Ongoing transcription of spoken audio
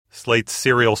Slate's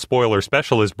Serial Spoiler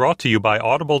Special is brought to you by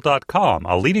Audible.com,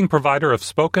 a leading provider of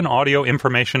spoken audio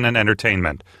information and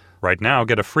entertainment. Right now,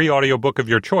 get a free audiobook of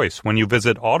your choice when you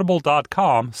visit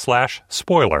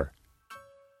audible.com/spoiler.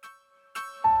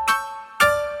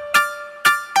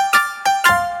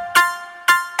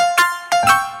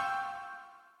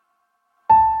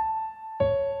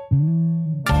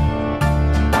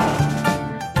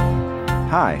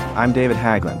 Hi, I'm David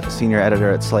Haglund, a senior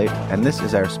editor at Slate, and this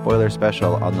is our spoiler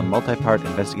special on the multi-part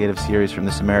investigative series from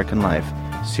This American Life,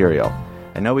 Serial.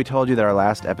 I know we told you that our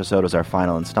last episode was our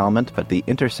final installment, but The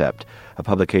Intercept, a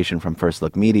publication from First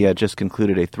Look Media, just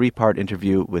concluded a 3-part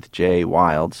interview with Jay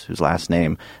Wilds, whose last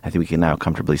name I think we can now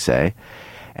comfortably say.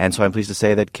 And so I'm pleased to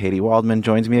say that Katie Waldman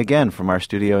joins me again from our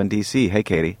studio in D.C. Hey,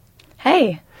 Katie.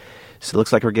 Hey. So it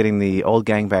looks like we're getting the old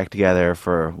gang back together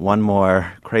for one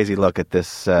more crazy look at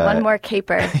this. One more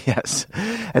caper. Yes,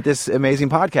 at this amazing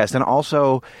podcast. And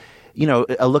also, you know,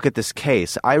 a look at this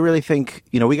case. I really think,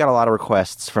 you know, we got a lot of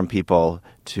requests from people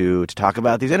to talk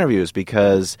about these interviews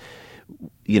because,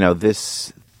 you know,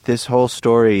 this whole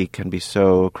story can be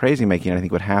so crazy making. I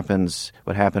think what happened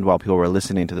while people were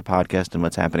listening to the podcast and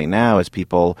what's happening now is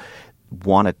people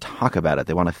want to talk about it.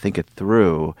 They want to think it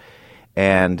through.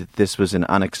 And this was an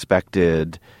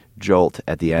unexpected jolt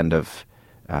at the end of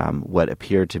what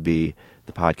appeared to be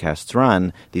the podcast's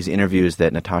run, these interviews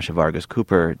that Natasha Vargas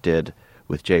Cooper did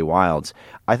with Jay Wilds.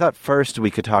 I thought first we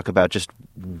could talk about just,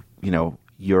 you know,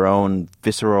 your own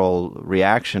visceral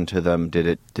reaction to them.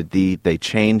 Did they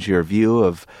change your view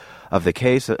of the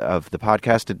case, of the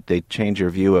podcast? Did they change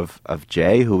your view of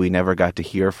Jay, who we never got to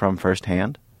hear from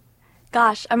firsthand?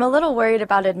 Gosh, I'm a little worried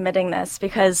about admitting this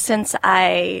because since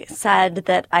I said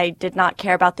that I did not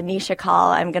care about the Nisha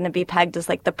call, I'm going to be pegged as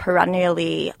like the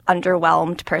perennially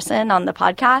underwhelmed person on the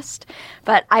podcast.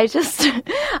 But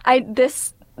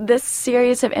this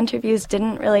series of interviews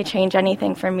didn't really change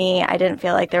anything for me. I didn't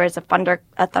feel like there was a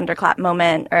thunderclap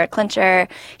moment or a clincher.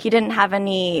 He didn't have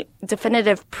any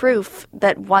definitive proof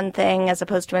that one thing as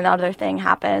opposed to another thing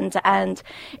happened. And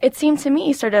it seemed to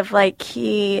me sort of like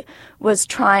he was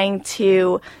trying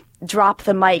to drop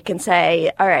the mic and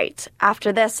say, all right,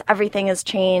 after this, everything has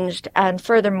changed. And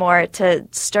furthermore, to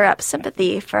stir up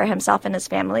sympathy for himself and his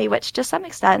family, which to some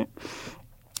extent,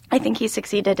 I think he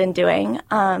succeeded in doing.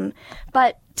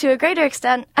 But to a greater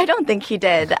extent, I don't think he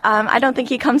did. I don't think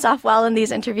he comes off well in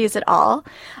these interviews at all.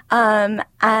 And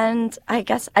I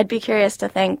guess I'd be curious to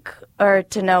think or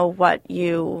to know what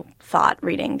you thought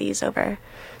reading these over.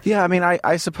 Yeah, I mean,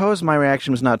 I suppose my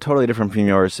reaction was not totally different from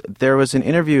yours. There was an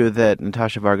interview that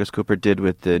Natasha Vargas Cooper did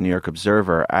with the New York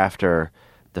Observer after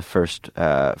the first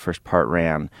part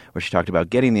ran, where she talked about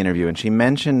getting the interview, and she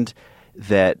mentioned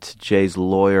that Jay's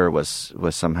lawyer was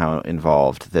somehow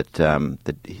involved, that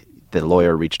the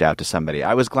lawyer reached out to somebody.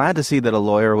 I was glad to see that a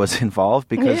lawyer was involved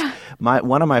because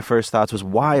one of my first thoughts was,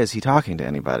 why is he talking to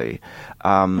anybody?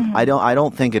 I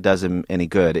don't think it does him any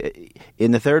good.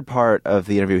 In the third part of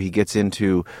the interview, he gets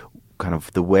into kind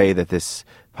of the way that this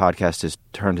podcast has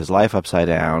turned his life upside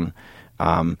down.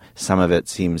 Some of it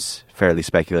seems fairly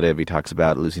speculative. He talks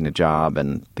about losing a job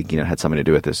and thinking it had something to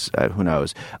do with this. Who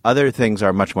knows? Other things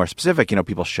are much more specific. You know,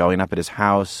 people showing up at his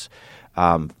house.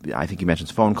 I think he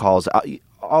mentions phone calls.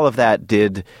 All of that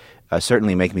did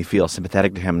certainly make me feel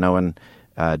sympathetic to him. No one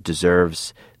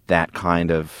deserves that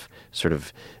kind of sort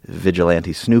of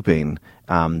vigilante snooping.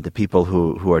 The people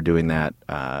who are doing that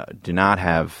do not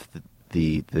have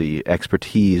the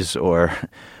expertise or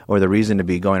the reason to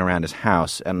be going around his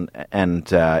house. And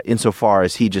insofar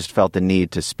as he just felt the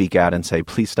need to speak out and say,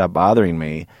 please stop bothering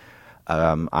me,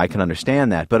 I can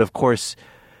understand that. But of course,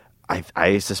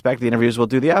 I suspect the interviews will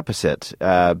do the opposite.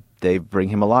 They bring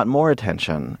him a lot more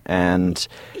attention. And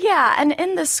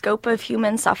in the scope of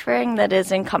human suffering that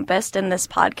is encompassed in this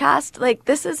podcast, like,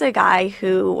 this is a guy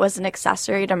who was an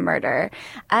accessory to murder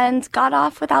and got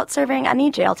off without serving any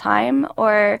jail time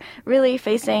or really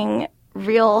facing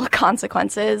real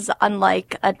consequences,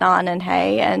 unlike Adnan and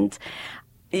Hay. And,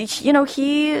 you know,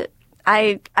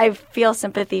 I feel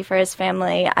sympathy for his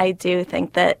family. I do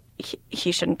think that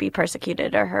he shouldn't be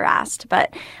persecuted or harassed.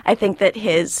 But I think that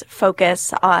his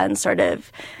focus on sort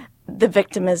of the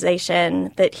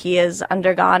victimization that he has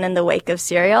undergone in the wake of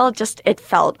Serial, it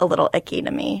felt a little icky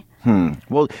to me.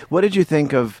 Well, what did you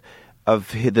think of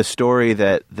the story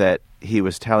that he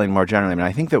was telling more generally? I mean,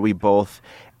 I think that we both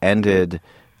ended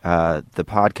the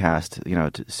podcast, you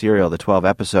know, Serial, the 12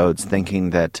 episodes,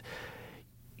 thinking that,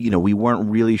 you know, we weren't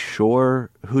really sure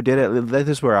who did it. This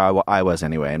is where I was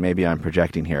anyway, and maybe I'm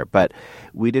projecting here. But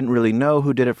we didn't really know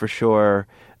who did it for sure.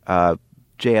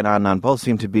 Jay and Adnan both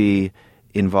seemed to be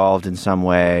involved in some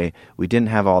way. We didn't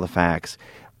have all the facts.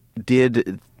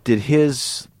 Did did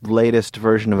his latest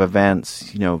version of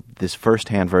events, this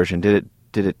firsthand version, did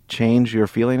it change your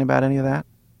feeling about any of that?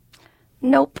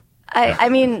 Nope. I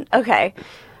mean, okay.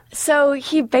 So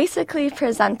he basically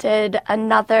presented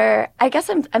another, I guess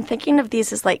I'm thinking of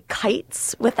these as like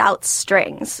kites without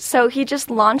strings. So he just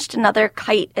launched another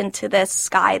kite into this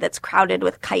sky that's crowded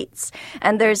with kites.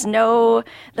 And there's no,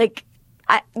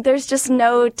 there's just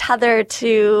no tether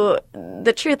to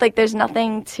the truth. Like, there's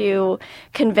nothing to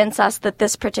convince us that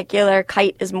this particular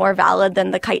kite is more valid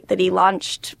than the kite that he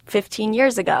launched 15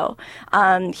 years ago.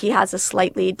 He has a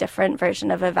slightly different version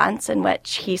of events in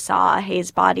which he saw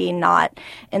Hae's body not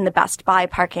in the Best Buy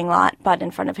parking lot, but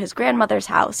in front of his grandmother's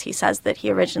house. He says that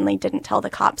he originally didn't tell the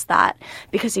cops that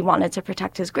because he wanted to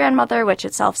protect his grandmother, which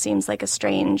itself seems like a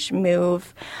strange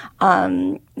move.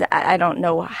 I don't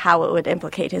know how it would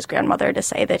implicate his grandmother to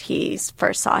say that he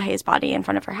first saw Hae's body in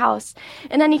front of her house.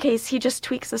 In any case, he just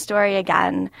tweaks the story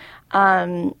again.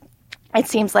 It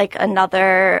seems like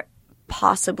another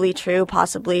possibly true,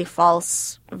 possibly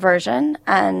false version,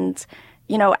 and,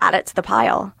 add it to the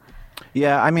pile.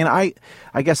 Yeah, I mean, I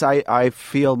guess I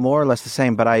feel more or less the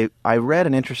same, but I read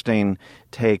an interesting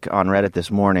take on Reddit this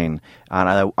morning,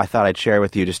 and I thought I'd share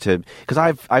with you because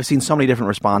I've seen so many different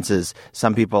responses.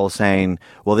 Some people saying,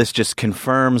 well, this just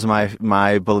confirms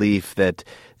my belief that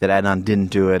Adnan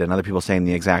didn't do it, and other people saying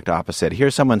the exact opposite.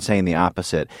 Here's someone saying the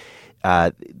opposite.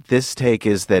 This take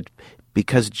is that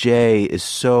because Jay is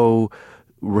so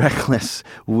reckless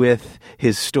with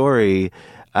his story,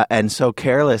 and so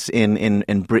careless in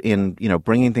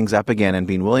bringing things up again and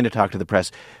being willing to talk to the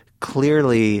press,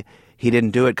 clearly he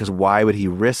didn't do it because why would he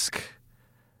risk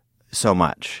so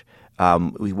much?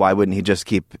 Why wouldn't he just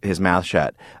keep his mouth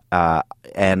shut?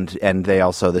 And they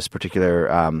also, this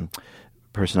particular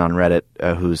person on Reddit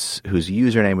whose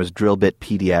username was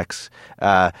DrillBitPDX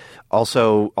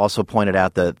also pointed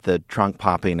out the trunk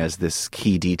popping as this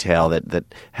key detail that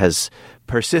has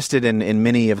persisted in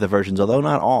many of the versions, although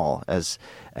not all, as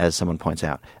someone points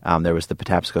out. There was the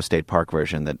Patapsco State Park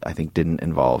version that I think didn't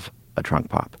involve a trunk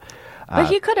pop. But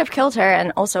he could have killed her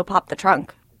and also popped the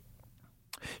trunk.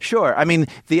 Sure. I mean,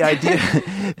 the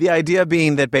idea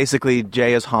being that basically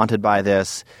Jay is haunted by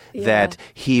this, that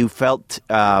he felt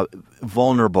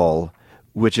vulnerable,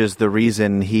 which is the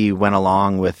reason he went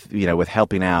along with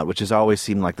helping out, which has always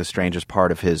seemed like the strangest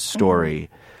part of his story.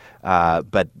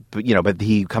 But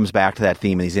he comes back to that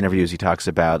theme in these interviews. He talks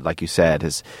about, like you said,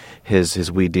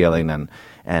 his weed dealing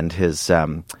and his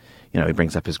he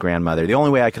brings up his grandmother. The only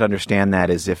way I could understand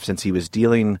that is since he was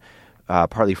dealing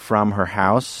partly from her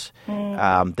house.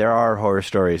 There are horror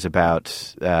stories about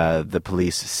the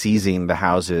police seizing the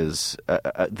houses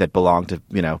that belong to,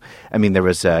 I mean, there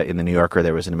was in the New Yorker,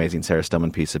 there was an amazing Sarah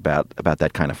Stillman piece about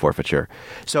that kind of forfeiture.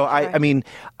 So, sure. I mean,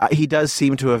 he does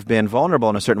seem to have been vulnerable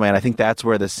in a certain way, and I think that's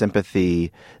where the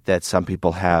sympathy that some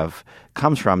people have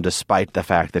comes from, despite the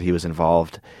fact that he was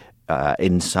involved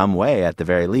in some way, at the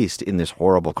very least, in this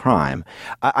horrible crime.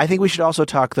 I think we should also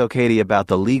talk, though, Katie, about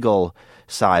the legal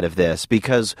side of this,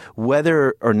 because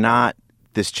whether or not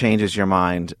this changes your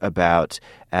mind about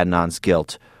Adnan's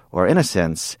guilt or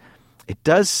innocence, it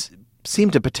does seem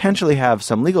to potentially have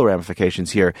some legal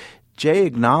ramifications here. Jay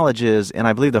acknowledges, and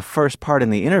I believe the first part in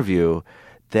the interview,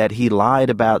 that he lied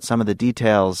about some of the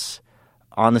details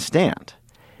on the stand.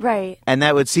 Right. And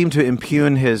that would seem to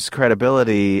impugn his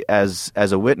credibility as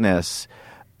a witness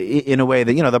in a way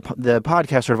that, the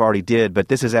podcast sort of already did, but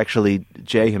this is actually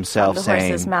Jay himself from the saying,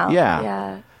 horse's mouth.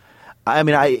 Yeah. I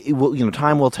mean,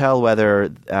 time will tell whether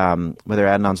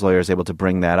Adnan's lawyer is able to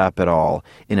bring that up at all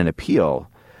in an appeal.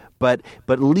 But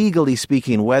legally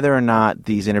speaking, whether or not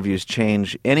these interviews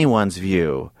change anyone's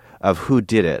view of who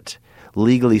did it,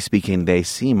 legally speaking, they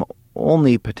seem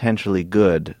only potentially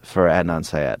good for Adnan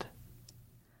Syed.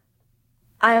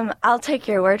 I'll take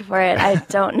your word for it. I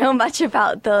don't know much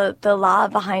about the law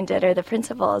behind it or the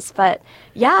principles, but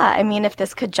yeah, I mean, if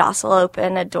this could jostle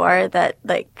open a door that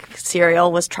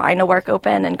Serial was trying to work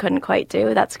open and couldn't quite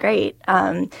do, that's great.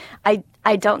 I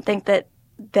don't think that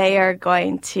they are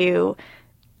going to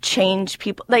change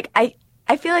people. I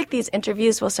feel like these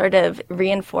interviews will sort of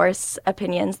reinforce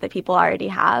opinions that people already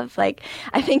have.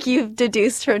 I think you've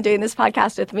deduced from doing this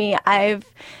podcast with me,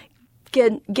 I've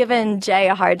given Jay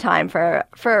a hard time for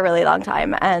a really long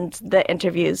time, and the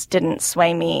interviews didn't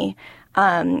sway me.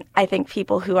 I think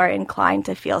people who are inclined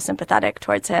to feel sympathetic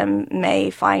towards him may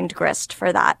find grist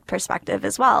for that perspective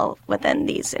as well within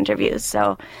these interviews.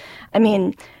 So, I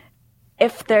mean,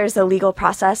 if there's a legal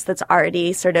process that's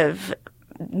already sort of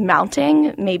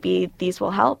mounting, maybe these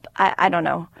will help. I don't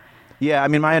know. Yeah, I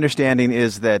mean, my understanding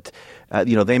is that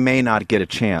they may not get a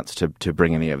chance to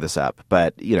bring any of this up.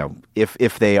 But,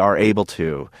 if they are able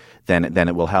to, then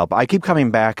it will help. I keep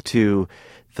coming back to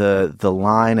the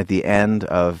line at the end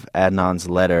of Adnan's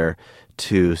letter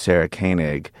to Sarah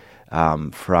Koenig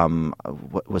from,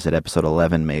 what was it, episode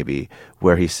 11 maybe,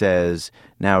 where he says,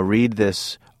 "Now read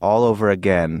this all over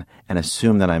again and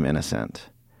assume that I'm innocent,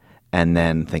 and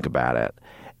then think about it."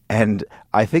 And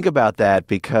I think about that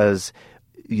because,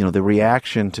 the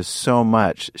reaction to so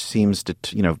much seems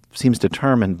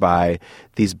determined by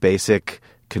these basic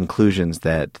conclusions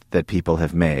that people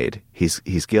have made. He's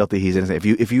guilty, he's innocent.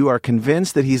 If you are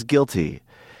convinced that he's guilty,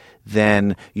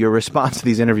 then your response to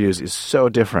these interviews is so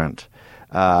different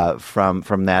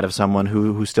from that of someone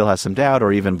who still has some doubt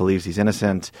or even believes he's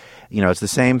innocent. It's the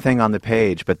same thing on the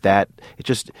page, but that it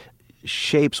just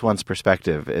shapes one's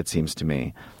perspective, it seems to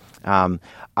me.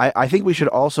 I think we should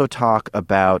also talk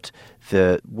about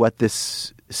what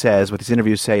these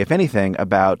interviews say, if anything,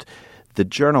 about the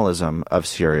journalism of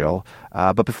Serial.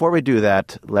 But before we do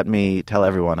that, let me tell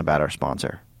everyone about our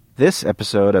sponsor. This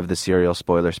episode of the Serial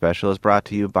Spoiler Special is brought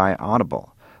to you by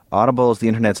Audible. Audible is the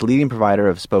internet's leading provider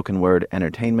of spoken word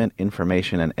entertainment,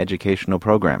 information, and educational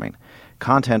programming.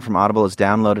 Content from Audible is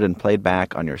downloaded and played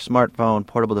back on your smartphone,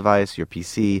 portable device, your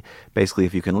PC. Basically,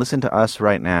 if you can listen to us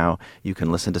right now, you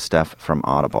can listen to stuff from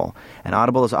Audible. And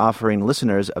Audible is offering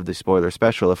listeners of the Spoiler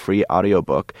Special a free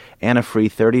audiobook and a free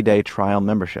 30-day trial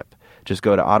membership. Just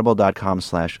go to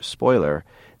audible.com/spoiler,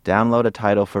 download a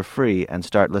title for free, and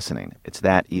start listening. It's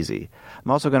that easy.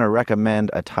 I'm also going to recommend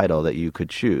a title that you could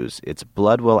choose. It's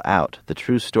Blood Will Out, The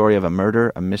True Story of a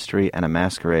Murder, a Mystery, and a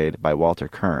Masquerade by Walter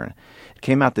Kern. It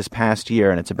came out this past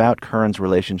year, and it's about Kern's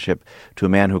relationship to a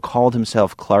man who called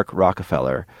himself Clark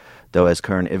Rockefeller, though as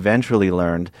Kern eventually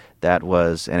learned, that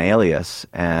was an alias,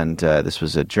 and this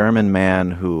was a German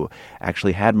man who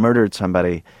actually had murdered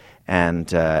somebody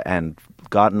and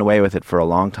gotten away with it for a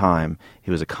long time.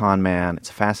 He was a con man. It's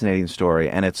a fascinating story,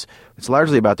 and it's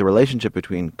largely about the relationship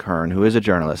between Kern, who is a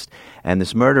journalist, and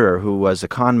this murderer who was a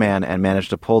con man and managed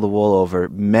to pull the wool over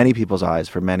many people's eyes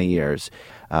for many years.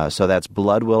 So that's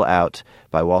Blood Will Out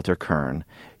by Walter Kern.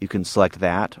 You can select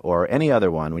that or any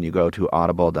other one when you go to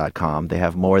audible.com. They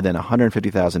have more than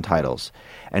 150,000 titles.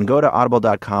 And go to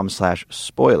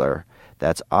audible.com/spoiler.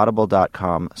 That's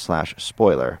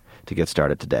audible.com/spoiler to get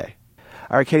started today.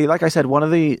 All right, Katie, like I said, one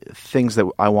of the things that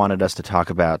I wanted us to talk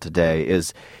about today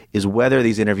is whether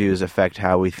these interviews affect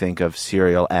how we think of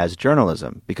Serial as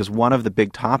journalism. Because one of the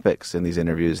big topics in these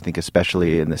interviews, I think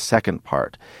especially in the second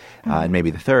part, and maybe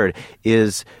the third,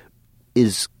 is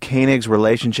Koenig's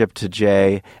relationship to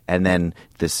Jay, and then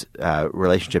this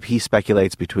relationship he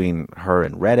speculates between her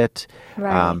and Reddit.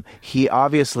 Right. He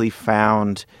obviously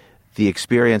found the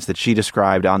experience that she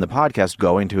described on the podcast,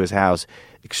 going to his house,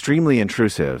 extremely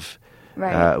intrusive.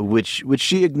 Right. Which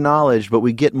she acknowledged, but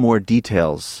we get more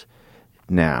details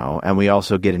now, and we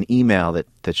also get an email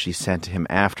that she sent to him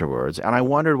afterwards. And I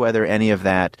wondered whether any of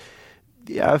that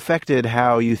affected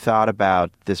how you thought about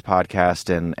this podcast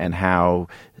and how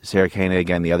Sarah Koenig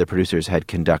and the other producers had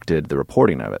conducted the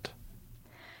reporting of it.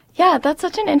 Yeah, that's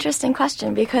such an interesting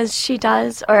question because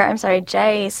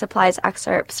Jay supplies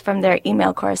excerpts from their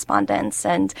email correspondence,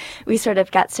 and we sort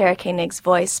of get Sarah Koenig's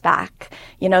voice back,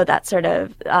 that sort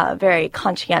of very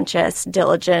conscientious,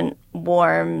 diligent,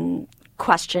 warm,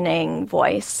 questioning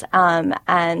voice.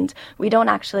 And we don't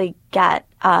actually get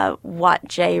what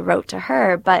Jay wrote to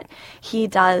her, but he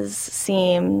does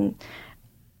seem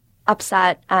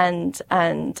upset and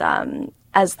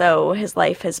as though his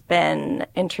life has been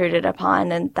intruded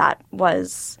upon, and that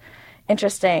was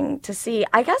interesting to see.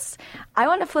 I guess I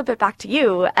want to flip it back to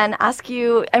you and ask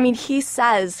you, he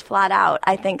says flat out,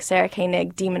 I think Sarah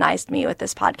Koenig demonized me with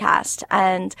this podcast.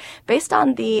 And based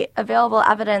on the available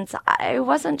evidence, I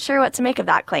wasn't sure what to make of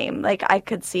that claim. I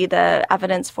could see the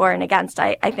evidence for and against.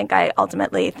 I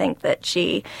ultimately think that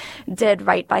she did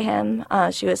right by him.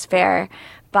 She was fair.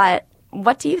 But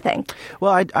what do you think?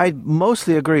 Well, I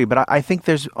mostly agree, but I think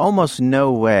there's almost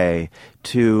no way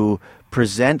to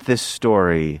present this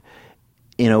story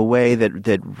in a way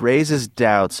that raises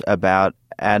doubts about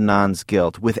Adnan's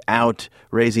guilt without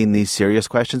raising these serious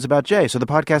questions about Jay. So the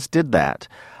podcast did that.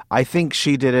 I think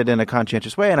she did it in a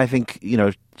conscientious way, and I think,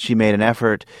 she made an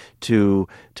effort to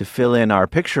fill in our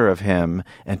picture of him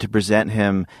and to present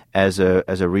him as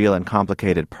a real and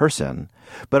complicated person.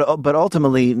 But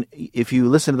ultimately, if you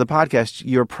listen to the podcast,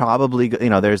 you're probably,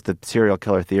 there's the serial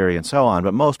killer theory and so on,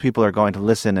 but most people are going to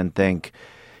listen and think,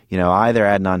 either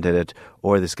Adnan did it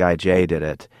or this guy Jay did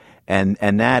it. And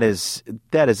that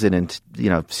is an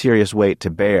serious weight to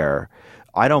bear.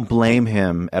 I don't blame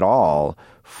him at all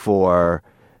for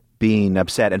being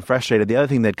upset and frustrated. The other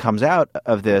thing that comes out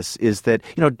of this is that,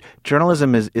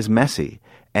 journalism is messy.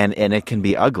 And it can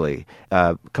be ugly.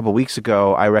 A couple of weeks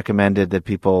ago, I recommended that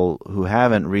people who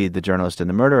haven't read The Journalist and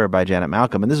the Murderer by Janet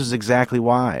Malcolm, and this is exactly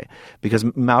why. Because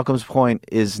Malcolm's point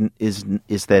is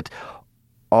that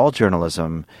all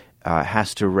journalism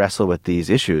has to wrestle with these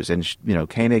issues. And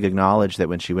Koenig acknowledged that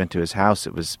when she went to his house,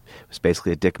 it was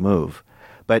basically a dick move.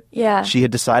 But she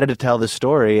had decided to tell this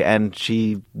story, and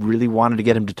she really wanted to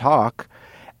get him to talk,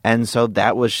 and so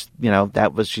that was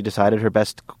she decided her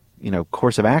best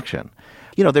course of action.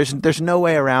 There's no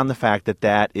way around the fact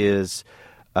that is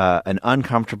an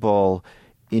uncomfortable,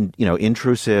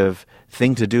 intrusive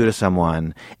thing to do to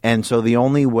someone. And so the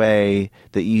only way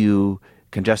that you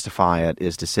can justify it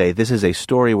is to say, this is a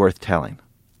story worth telling.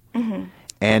 Mm-hmm.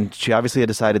 And she obviously had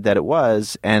decided that it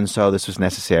was, and so this was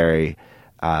necessary.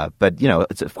 But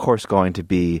it's of course going to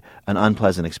be an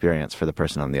unpleasant experience for the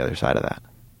person on the other side of that.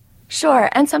 Sure.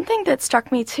 And something that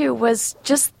struck me too was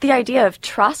just the idea of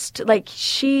trust. Like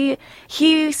he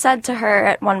said to her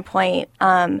at one point,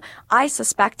 I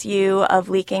suspect you of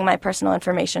leaking my personal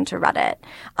information to Reddit.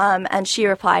 And she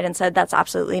replied and said, that's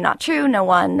absolutely not true. No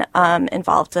one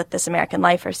involved with This American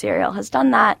Life or Serial has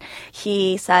done that.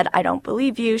 He said, I don't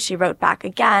believe you. She wrote back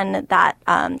again that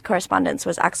correspondence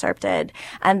was excerpted.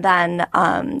 And then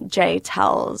Jay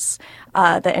tells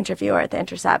the interviewer at The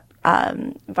Intercept,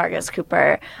 Vargas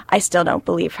Cooper, I still don't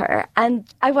believe her. And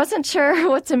I wasn't sure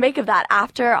what to make of that.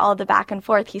 After all the back and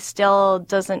forth, he still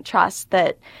doesn't trust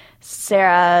that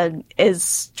Sarah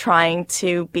is trying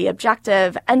to be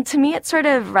objective. And to me, it sort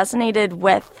of resonated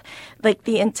with like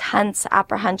the intense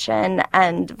apprehension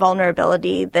and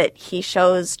vulnerability that he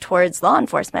shows towards law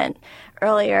enforcement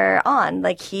earlier on.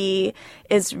 Like he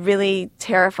is really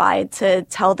terrified to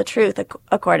tell the truth,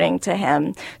 according to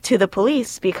him, to the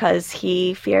police because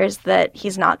he fears that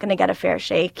he's not going to get a fair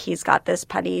shake. He's got this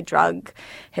petty drug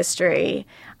history.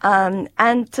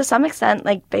 And to some extent,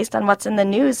 like based on what's in the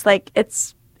news, like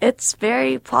it's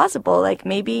very plausible. Like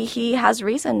maybe he has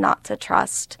reason not to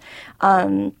trust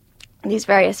these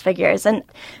various figures. And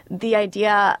the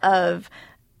idea of,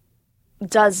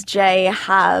 does Jay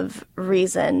have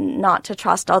reason not to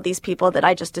trust all these people that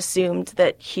I just assumed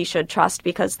that he should trust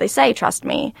because they say, trust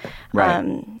me?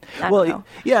 Right.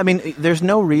 Yeah, I mean, there's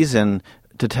no reason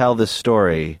to tell this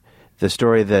story, the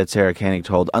story that Sarah Koenig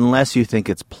told, unless you think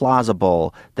it's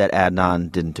plausible that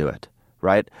Adnan didn't do it,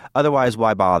 right? Otherwise,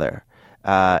 why bother?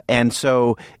 And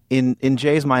so in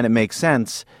Jay's mind, it makes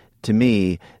sense to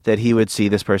me that he would see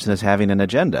this person as having an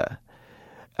agenda.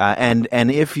 And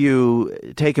if you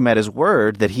take him at his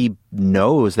word that he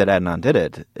knows that Adnan did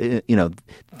it,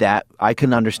 that I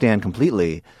can understand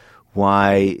completely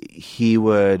why he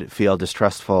would feel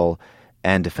distrustful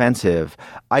and defensive.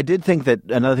 I did think that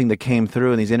another thing that came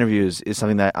through in these interviews is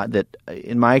something that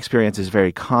in my experience is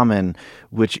very common,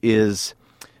 which is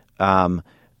a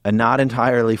not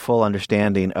entirely full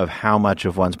understanding of how much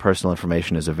of one's personal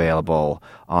information is available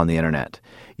on the internet.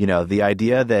 The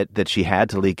idea that she had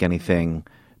to leak anything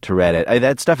to Reddit,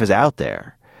 that stuff is out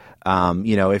there.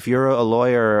 If you're a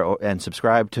lawyer and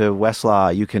subscribe to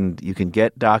Westlaw, you can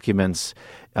get documents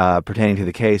pertaining to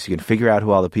the case. You can figure out who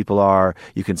all the people are.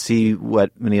 You can see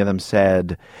what many of them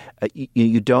said.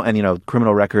 You don't, and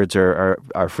criminal records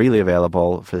are freely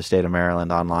available for the state of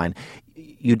Maryland online.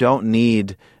 You don't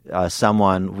need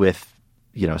someone with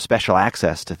special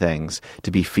access to things to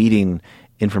be feeding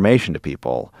information to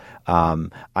people.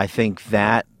 I think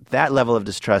that level of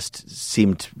distrust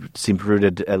seemed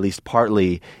rooted at least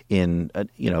partly in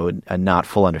a not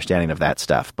full understanding of that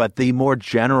stuff. But the more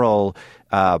general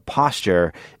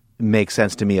posture makes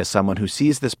sense to me as someone who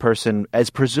sees this person as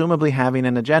presumably having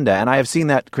an agenda. And I have seen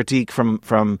that critique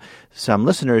from some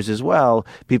listeners as well,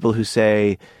 people who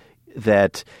say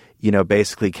that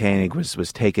basically Koenig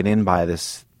was taken in by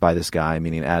this guy,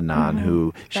 meaning Adnan,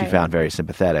 who she found very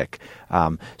sympathetic.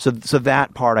 So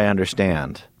that part I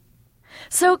understand.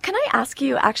 So can I ask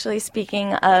you, actually,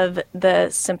 speaking of the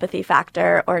sympathy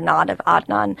factor or not of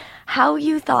Adnan, how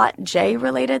you thought Jay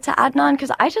related to Adnan?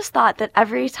 Because I just thought that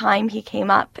every time he came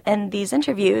up in these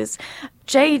interviews,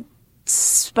 Jay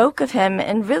spoke of him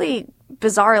in really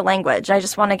bizarre language. I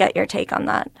just want to get your take on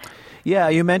that. Yeah,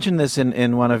 you mentioned this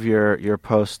in one of your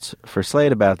posts for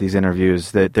Slate about these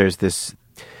interviews, that there's this,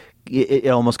 it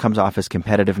almost comes off as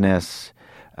competitiveness.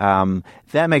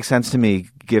 That makes sense to me,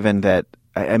 given that,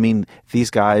 I mean, these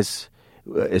guys,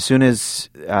 as soon as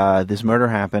this murder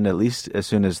happened, at least as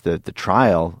soon as the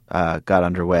trial got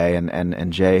underway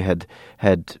and Jay had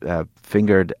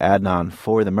fingered Adnan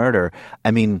for the murder, I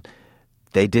mean,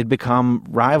 they did become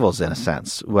rivals in a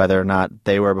sense, whether or not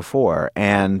they were before.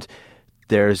 And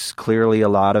there's clearly a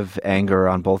lot of anger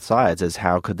on both sides, as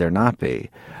how could there not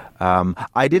be?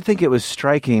 I did think it was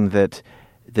striking that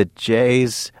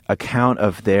Jay's account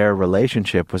of their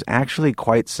relationship was actually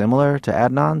quite similar to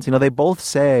Adnan's. They both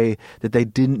say that they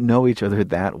didn't know each other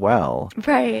that well.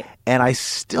 Right. And I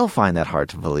still find that hard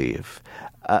to believe.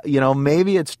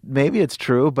 Maybe it's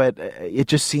true, but it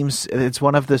just seems it's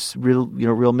one of the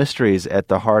real mysteries at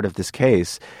the heart of this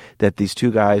case, that these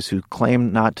two guys who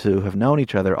claim not to have known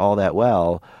each other all that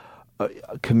well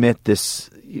commit this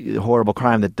horrible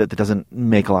crime that doesn't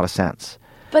make a lot of sense.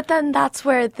 But then that's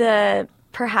where the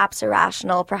perhaps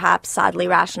irrational, perhaps sadly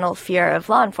rational fear of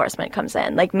law enforcement comes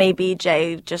in. Like maybe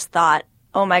Jay just thought,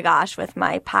 oh my gosh, with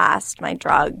my past, my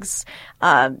drugs,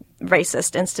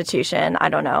 racist institution, I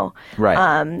don't know. Right.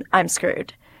 I'm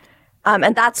screwed.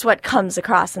 And that's what comes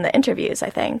across in the interviews, I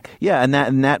think. Yeah,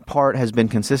 and that part has been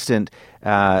consistent,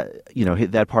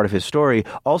 that part of his story.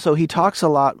 Also, he talks a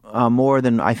lot more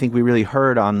than I think we really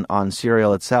heard on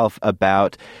Serial itself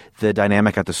about the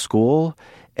dynamic at the school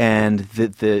and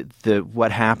the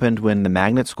what happened when the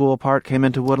magnet school part came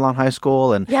into Woodlawn High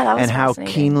School, and how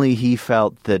keenly he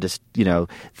felt the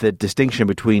distinction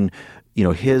between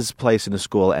his place in the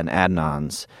school and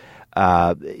Adnan's.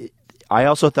 I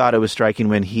also thought it was striking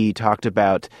when he talked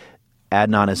about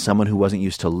Adnan as someone who wasn't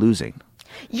used to losing.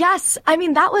 Yes, I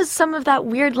mean that was some of that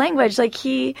weird language. Like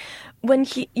he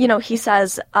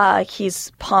says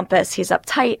he's pompous, he's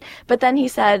uptight, but then he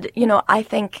said, I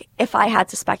think if I had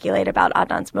to speculate about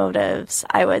Adnan's motives,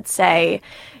 I would say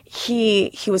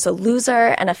he was a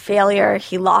loser and a failure.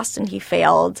 He lost and he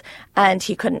failed, and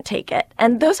he couldn't take it.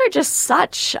 And those are just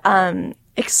such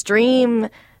extreme,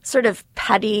 sort of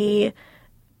petty,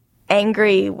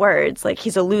 angry words. Like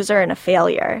he's a loser and a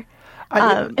failure.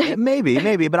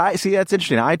 Maybe, but I see that's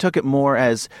interesting. I took it more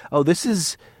as, this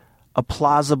is a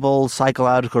plausible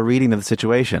psychological reading of the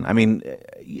situation. I mean,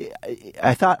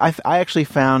 I thought I actually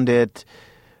found it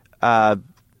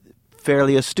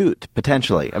fairly astute,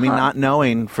 potentially. I mean, not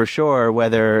knowing for sure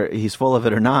whether he's full of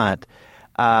it or not.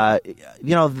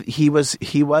 He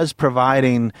was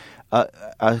providing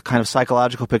a kind of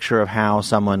psychological picture of how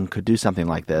someone could do something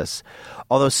like this.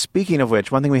 Although, speaking of which,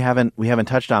 one thing we haven't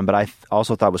touched on, but I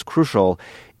also thought was crucial,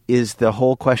 is the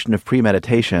whole question of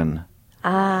premeditation,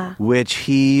 which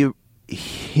he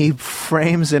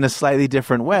frames in a slightly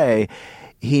different way.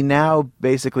 He now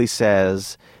basically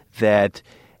says that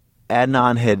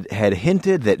Adnan had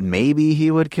hinted that maybe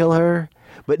he would kill her,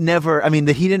 but never. I mean,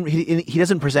 that he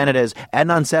doesn't present it as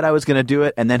Adnan said I was going to do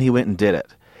it, and then he went and did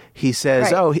it. He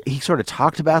says, he sort of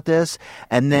talked about this,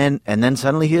 and then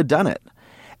suddenly he had done it.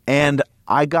 And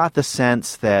I got the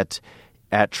sense that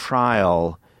at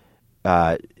trial,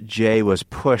 Jay was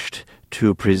pushed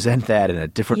to present that in a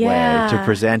different way, to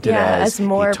present it as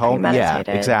more premeditated.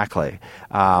 Yeah, exactly.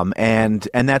 And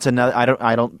that's another.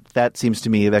 I don't. That seems to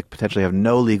me that potentially have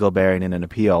no legal bearing in an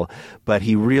appeal. But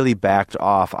he really backed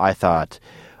off, I thought,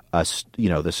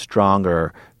 the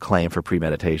stronger claim for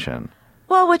premeditation.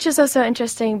 Well, which is also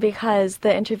interesting because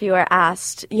the interviewer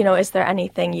asked, is there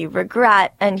anything you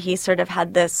regret? And he sort of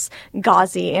had this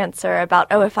gauzy answer about,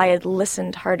 if I had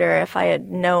listened harder, if I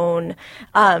had known.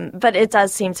 But it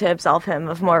does seem to absolve him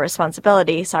of more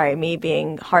responsibility. Sorry, me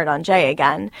being hard on Jay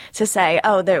again, to say,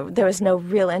 there was no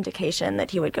real indication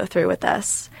that he would go through with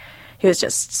this. He was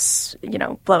just,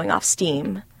 blowing off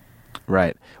steam.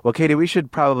 Right. Well, Katie, we should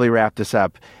probably wrap this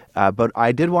up. But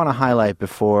I did want to highlight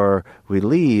before we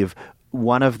leave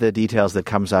one of the details that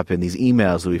comes up in these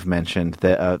emails that we've mentioned,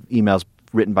 the emails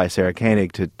written by Sarah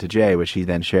Koenig to Jay, which he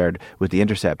then shared with The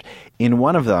Intercept. In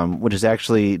one of them, which is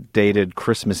actually dated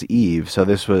Christmas Eve, so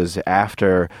this was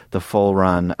after the full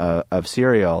run of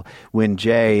Serial, when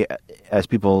Jay, as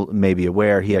people may be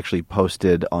aware, he actually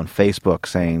posted on Facebook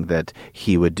saying that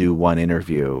he would do one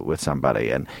interview with somebody,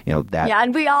 and that. Yeah,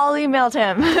 and we all emailed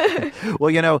him.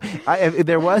 Well,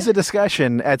 there was a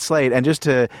discussion at Slate, and just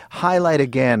to highlight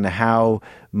again how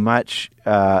much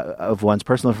of one's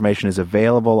personal information is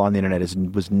available on the internet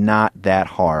was not that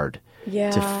hard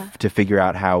to figure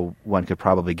out how one could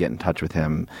probably get in touch with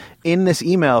him. In this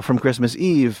email from Christmas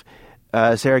Eve,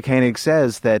 Sarah Koenig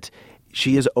says that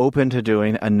she is open to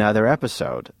doing another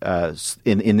episode,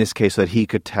 in this case, so that he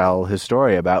could tell his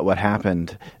story about what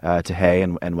happened to Hay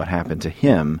and what happened to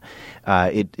him.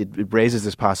 It raises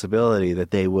this possibility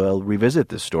that they will revisit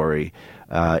this story,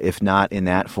 if not in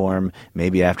that form,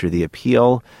 maybe after the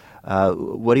appeal.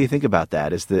 What do you think about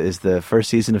that? Is the first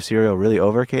season of Serial really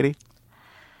over, Katie?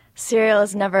 Serial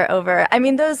is never over. I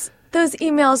mean, those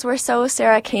emails were so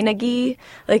Sarah Koenig-y,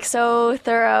 like so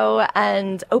thorough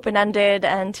and open-ended,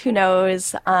 and who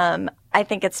knows. I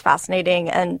think it's fascinating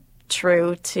and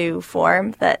true to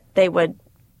form, that they would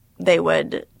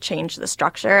change the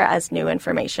structure as new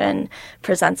information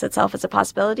presents itself as a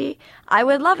possibility, I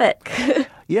would love it.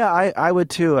 Yeah, I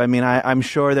would too. I mean, I'm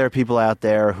sure there are people out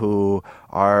there who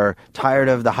are tired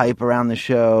of the hype around the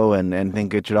show and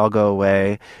think it should all go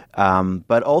away.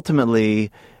 But ultimately,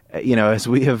 as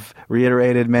we have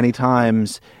reiterated many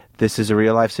times, this is a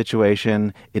real life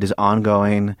situation. It is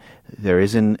ongoing. There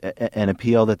is an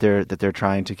appeal that they're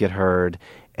trying to get heard.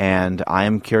 And I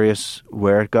am curious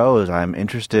where it goes. I'm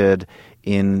interested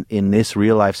in this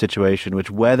real life situation, which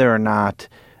whether or not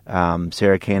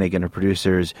Sarah Koenig and her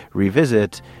producers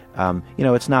revisit,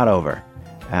 it's not over.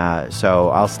 So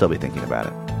I'll still be thinking about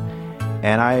it.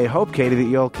 And I hope, Katie, that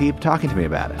you'll keep talking to me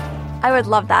about it. I would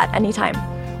love that anytime.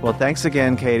 Well, thanks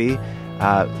again, Katie.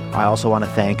 I also want to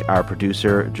thank our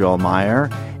producer, Joel Meyer,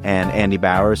 and Andy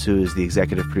Bowers, who is the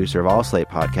executive producer of all Slate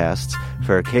podcasts.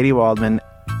 For Katie Waldman,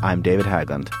 I'm David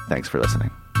Haglund. Thanks for listening.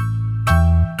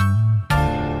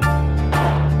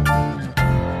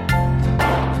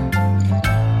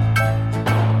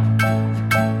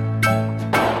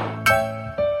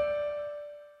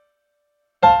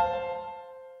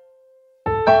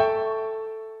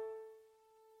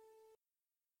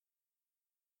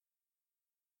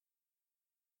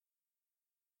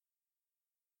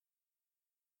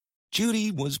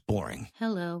 Judy was boring.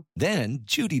 Hello. Then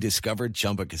Judy discovered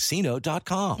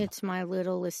ChumbaCasino.com. It's my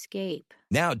little escape.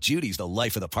 Now Judy's the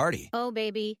life of the party. Oh,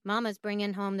 baby, mama's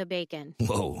bringing home the bacon.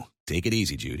 Whoa, take it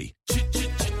easy, Judy.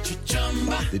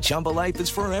 The Chumba life is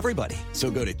for everybody. So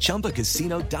go to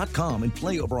ChumbaCasino.com and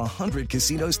play over 100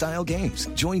 casino-style games.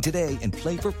 Join today and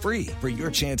play for free for your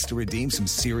chance to redeem some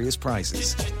serious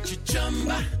prizes.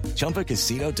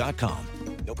 ChumbaCasino.com.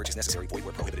 No purchase necessary. Void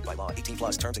where prohibited by law.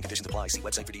 18+ terms and conditions apply. See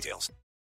website for details.